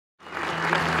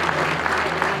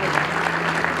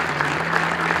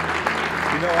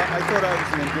thought I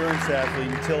was an endurance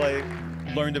athlete until I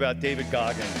learned about David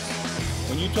Goggins.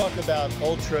 When you talk about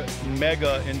ultra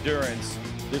mega endurance,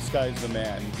 this guy's the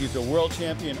man. He's a world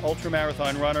champion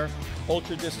ultramarathon runner,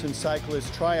 ultra distance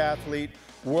cyclist, triathlete,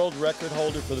 world record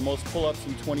holder for the most pull-ups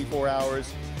in 24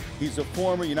 hours. He's a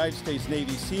former United States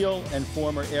Navy SEAL and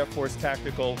former Air Force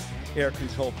Tactical Air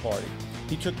Control Party.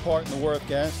 He took part in the war of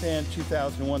Afghanistan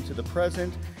 2001 to the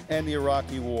present and the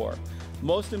Iraqi War.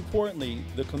 Most importantly,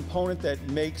 the component that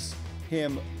makes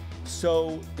him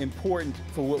so important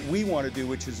for what we want to do,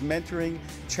 which is mentoring,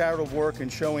 charitable work,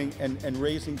 and showing and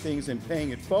raising things and paying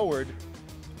it forward.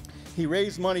 He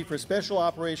raised money for Special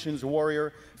Operations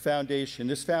Warrior Foundation.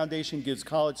 This foundation gives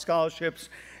college scholarships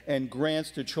and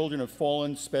grants to children of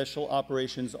fallen special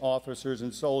operations officers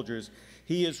and soldiers.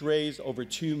 He has raised over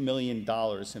 $2 million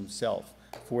himself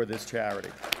for this charity.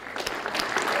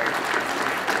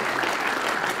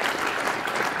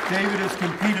 David has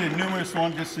competed in numerous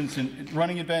long-distance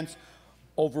running events,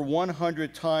 over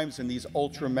 100 times in these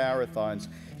ultra marathons.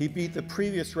 He beat the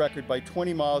previous record by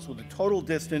 20 miles with a total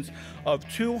distance of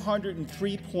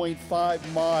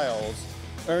 203.5 miles,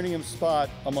 earning him a spot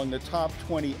among the top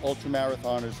 20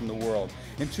 ultramarathoners in the world.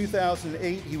 In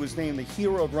 2008, he was named the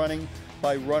Hero of Running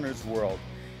by Runner's World.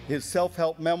 His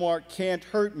self-help memoir, Can't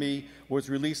Hurt Me, was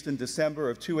released in December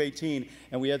of 2018,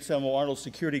 and we had some of Arnold's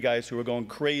security guys who were going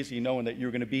crazy knowing that you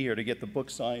were going to be here to get the book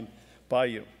signed by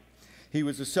you. He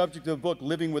was the subject of the book,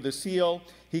 Living with a SEAL.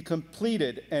 He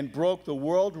completed and broke the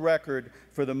world record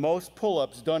for the most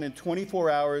pull-ups done in 24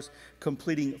 hours,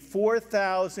 completing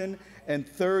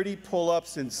 4,030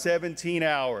 pull-ups in 17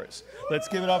 hours. Let's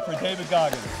give it up for David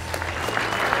Goggins.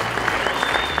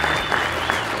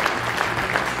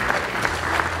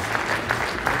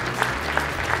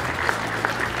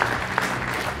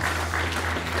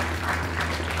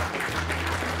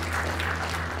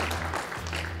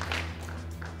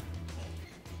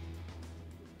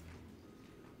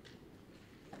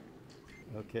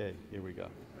 Okay, here we go.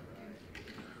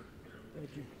 Thank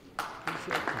you.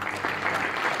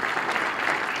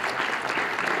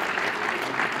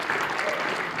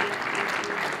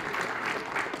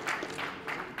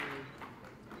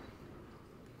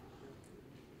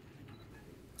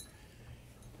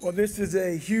 Well, this is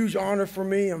a huge honor for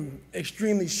me. I'm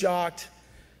extremely shocked.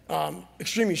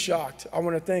 Extremely shocked. I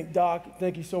want to thank Doc.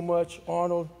 Thank you so much,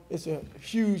 Arnold. It's a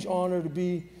huge honor to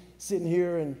be sitting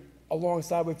here and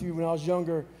alongside with you. When I was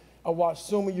younger, I watched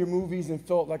so many of your movies and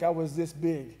felt like I was this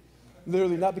big.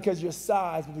 Literally, not because of your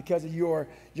size, but because of your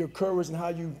courage and how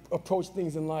you approach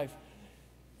things in life.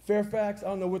 Fairfax, I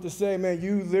don't know what to say, man.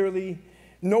 You literally,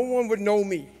 no one would know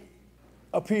me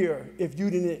up here if you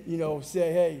didn't,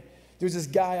 say, hey, there's this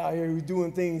guy out here who's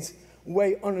doing things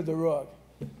way under the rug.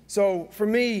 So for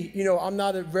me, I'm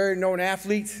not a very known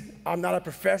athlete. I'm not a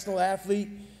professional athlete.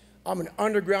 I'm an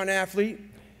underground athlete.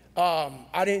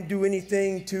 I didn't do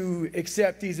anything to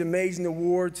accept these amazing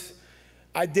awards.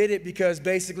 I did it because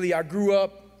basically I grew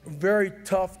up very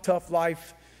tough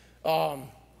life,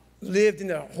 lived in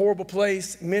a horrible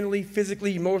place, mentally,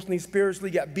 physically, emotionally,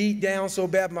 spiritually, got beat down so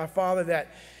bad by my father that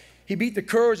he beat the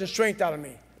courage and strength out of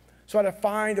me. So I had to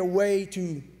find a way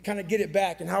to kind of get it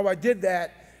back. And how I did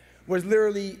that was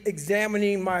literally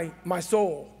examining my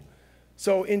soul.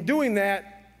 So in doing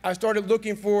that, I started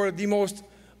looking for the most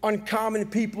uncommon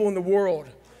people in the world.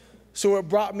 So it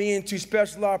brought me into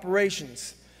special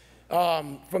operations,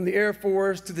 from the Air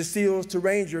Force to the SEALs to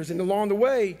Rangers. And along the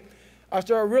way, I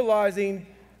started realizing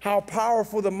how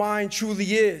powerful the mind truly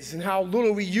is and how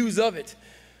little we use of it.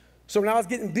 So when I was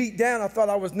getting beat down, I thought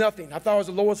I was nothing. I thought I was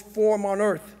the lowest form on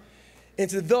earth. And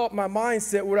to develop my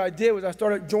mindset, what I did was I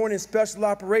started joining special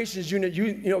operations unit,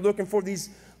 looking for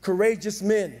these courageous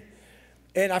men.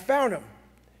 And I found them.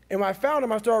 And when I found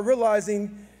them, I started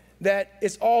realizing that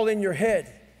it's all in your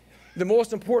head. The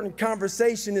most important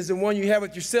conversation is the one you have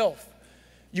with yourself.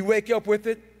 You wake up with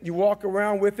it, you walk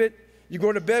around with it, you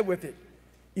go to bed with it.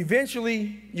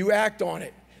 Eventually, you act on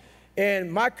it.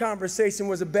 And my conversation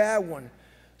was a bad one.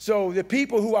 So the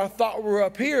people who I thought were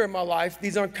up here in my life,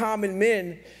 these uncommon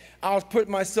men, I was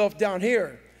putting myself down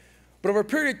here. But over a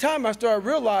period of time, I started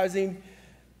realizing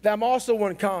that I'm also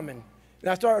uncommon. And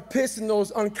I started pissing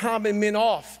those uncommon men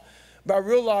off by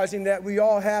realizing that we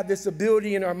all have this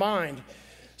ability in our mind.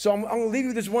 So I'm going to leave you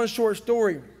with this one short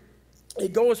story.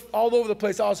 It goes all over the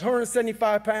place. I was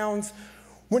 175 pounds,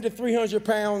 went to 300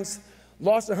 pounds,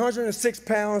 lost 106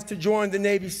 pounds to join the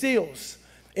Navy SEALs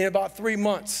in about 3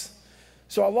 months.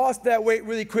 So I lost that weight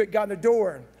really quick, got in the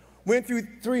door, went through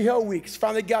 3 hell weeks,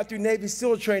 finally got through Navy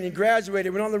SEAL training,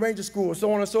 graduated, went on the Ranger School,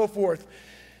 so on and so forth.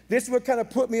 This is what kind of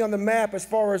put me on the map as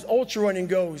far as ultra running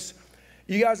goes.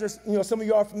 You guys are, some of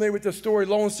you are familiar with the story,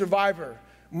 Lone Survivor,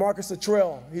 Marcus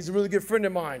Luttrell. He's a really good friend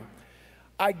of mine.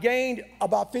 I gained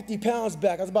about 50 pounds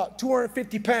back. I was about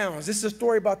 250 pounds. This is a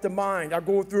story about the mind. I'll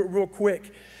go through it real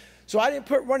quick. So I didn't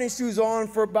put running shoes on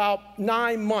for about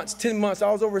 9 months, 10 months.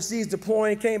 I was overseas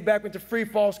deploying, came back, went to free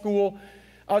fall school.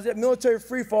 I was at military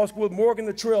free fall school with Morgan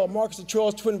Luttrell, Marcus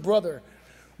Luttrell's twin brother.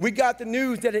 We got the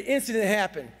news that an incident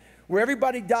happened where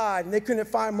everybody died and they couldn't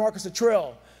find Marcus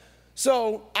Luttrell.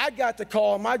 So I got the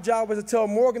call, and my job was to tell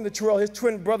Morgan Luttrell, his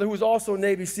twin brother, who was also a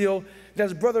Navy SEAL, that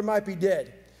his brother might be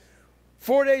dead.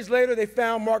 4 days later, they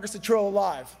found Marcus Luttrell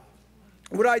alive.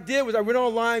 What I did was I went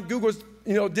online,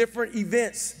 Googled, different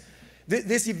events.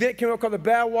 This event came up called the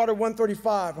Badwater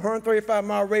 135,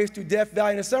 135-mile race through Death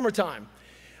Valley in the summertime.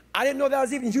 I didn't know that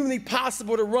was even humanly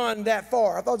possible to run that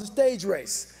far. I thought it was a stage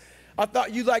race. I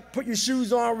thought you'd put your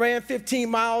shoes on, ran 15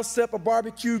 miles, set up a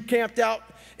barbecue, camped out,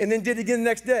 and then did it again the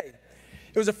next day.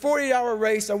 It was a 48-hour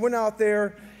race. I went out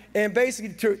there and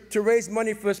basically to raise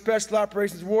money for the Special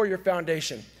Operations Warrior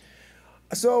Foundation.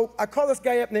 So I called this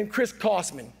guy up named Chris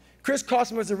Kosman. Chris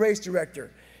Kosman was the race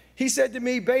director. He said to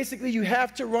me, basically, you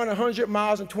have to run 100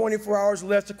 miles in 24 hours or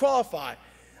less to qualify.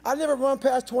 I never run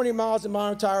past 20 miles in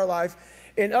my entire life,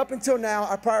 and up until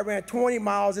now, I probably ran 20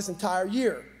 miles this entire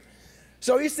year.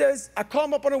 So he says, I call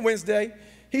him up on a Wednesday.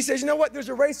 He says, you know what, there's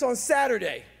a race on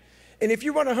Saturday, and if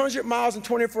you run 100 miles in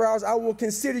 24 hours, I will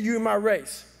consider you in my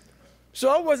race. So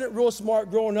I wasn't real smart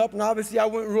growing up, and obviously I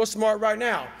wasn't real smart right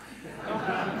now.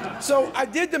 So I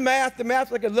did the math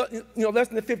like less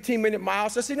than a 15-minute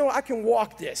mile. So I said, I can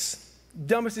walk this.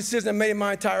 Dumbest decision I made in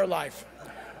my entire life.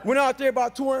 Went out there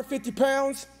about 250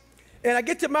 pounds, and I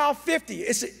get to mile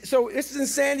 50. So this is in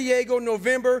San Diego,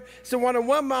 November. So on a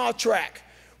 1-mile track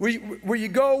where you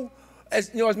go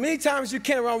as many times as you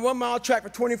can around 1-mile track for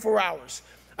 24 hours.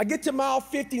 I get to mile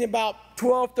 50 in about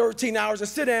 12, 13 hours. I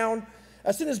sit down.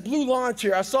 I sit in this blue lawn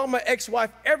chair. I saw my ex-wife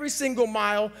every single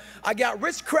mile. I got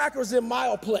Ritz crackers and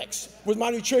Mileplex with my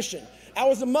nutrition. I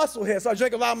was a musclehead, so I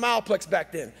drank a lot of Mileplex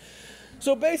back then.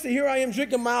 So basically, here I am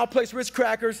drinking Mileplex, Ritz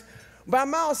crackers. By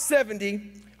mile 70,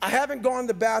 I haven't gone to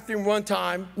the bathroom one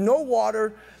time, no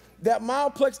water. That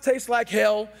Mileplex tastes like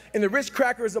hell, and the Ritz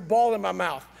cracker is a ball in my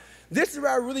mouth. This is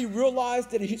where I really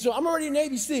realized that, so I'm already a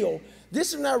Navy SEAL.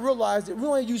 This is when I realized that we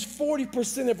only use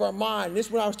 40% of our mind. This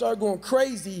is when I started going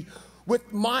crazy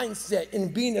with mindset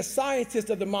and being a scientist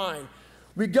of the mind.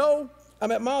 We go,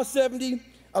 I'm at mile 70,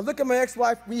 I look at my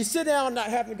ex-wife. When you sit down not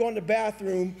having to go in the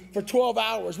bathroom for 12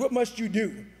 hours, what must you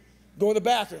do? Go to the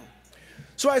bathroom.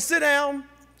 So I sit down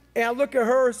and I look at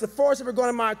her. It's the farthest I've ever gone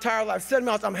in my entire life. 7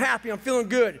 miles, I'm happy, I'm feeling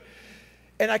good.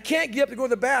 And I can't get up to go to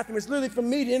the bathroom. It's literally from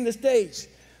me to end the stage.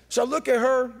 So I look at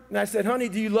her and I said, honey,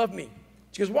 do you love me?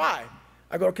 She goes, why?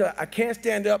 I go, okay, I can't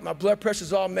stand up, my blood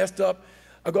pressure's all messed up.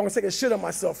 I go, I'm gonna take a shit on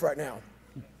myself right now.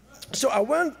 So I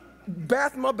went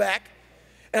bath my back,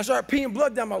 and I started peeing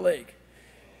blood down my leg.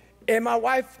 And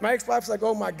my ex-wife's like,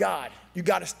 oh my God, you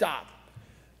gotta stop.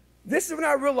 This is when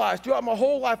I realized throughout my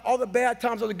whole life, all the bad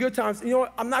times, all the good times,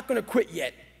 I'm not gonna quit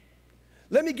yet.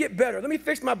 Let me get better. Let me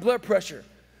fix my blood pressure.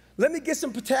 Let me get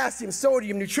some potassium,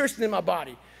 sodium, nutrition in my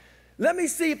body. Let me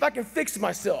see if I can fix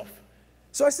myself.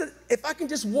 So I said, if I can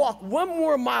just walk 1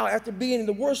 more mile after being in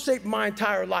the worst shape of my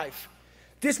entire life,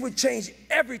 this would change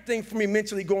everything for me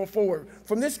mentally going forward.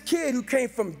 From this kid who came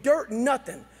from dirt and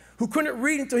nothing, who couldn't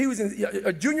read until he was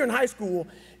a junior in high school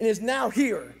and is now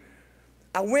here.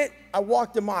 I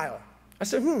walked a mile. I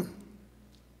said,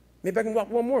 maybe I can walk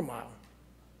 1 more mile.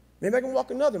 Maybe I can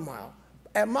walk another mile.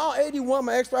 At mile 81,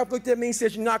 my ex-wife looked at me and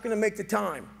said, you're not gonna make the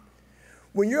time.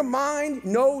 When your mind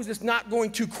knows it's not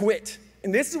going to quit,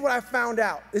 and this is what I found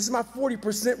out, this is my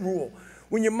 40% rule.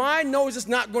 When your mind knows it's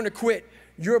not going to quit,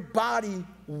 your body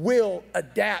will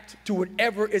adapt to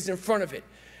whatever is in front of it.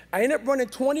 I ended up running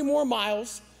 20 more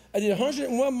miles. I did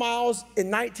 101 miles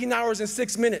in 19 hours and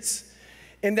 6 minutes.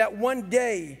 And that one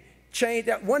day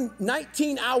changed,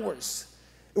 19 hours.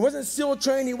 It wasn't SEAL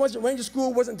training, it wasn't Ranger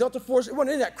School, it wasn't Delta Force, it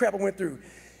wasn't any of that crap I went through.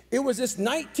 It was just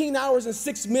 19 hours and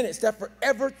 6 minutes that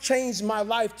forever changed my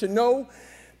life to know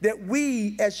that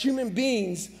we as human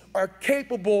beings are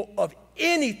capable of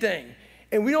anything.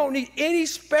 And we don't need any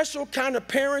special kind of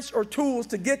parents or tools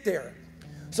to get there.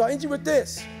 So I end you with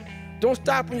this. Don't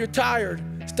stop when you're tired.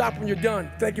 Stop when you're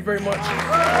done. Thank you very much.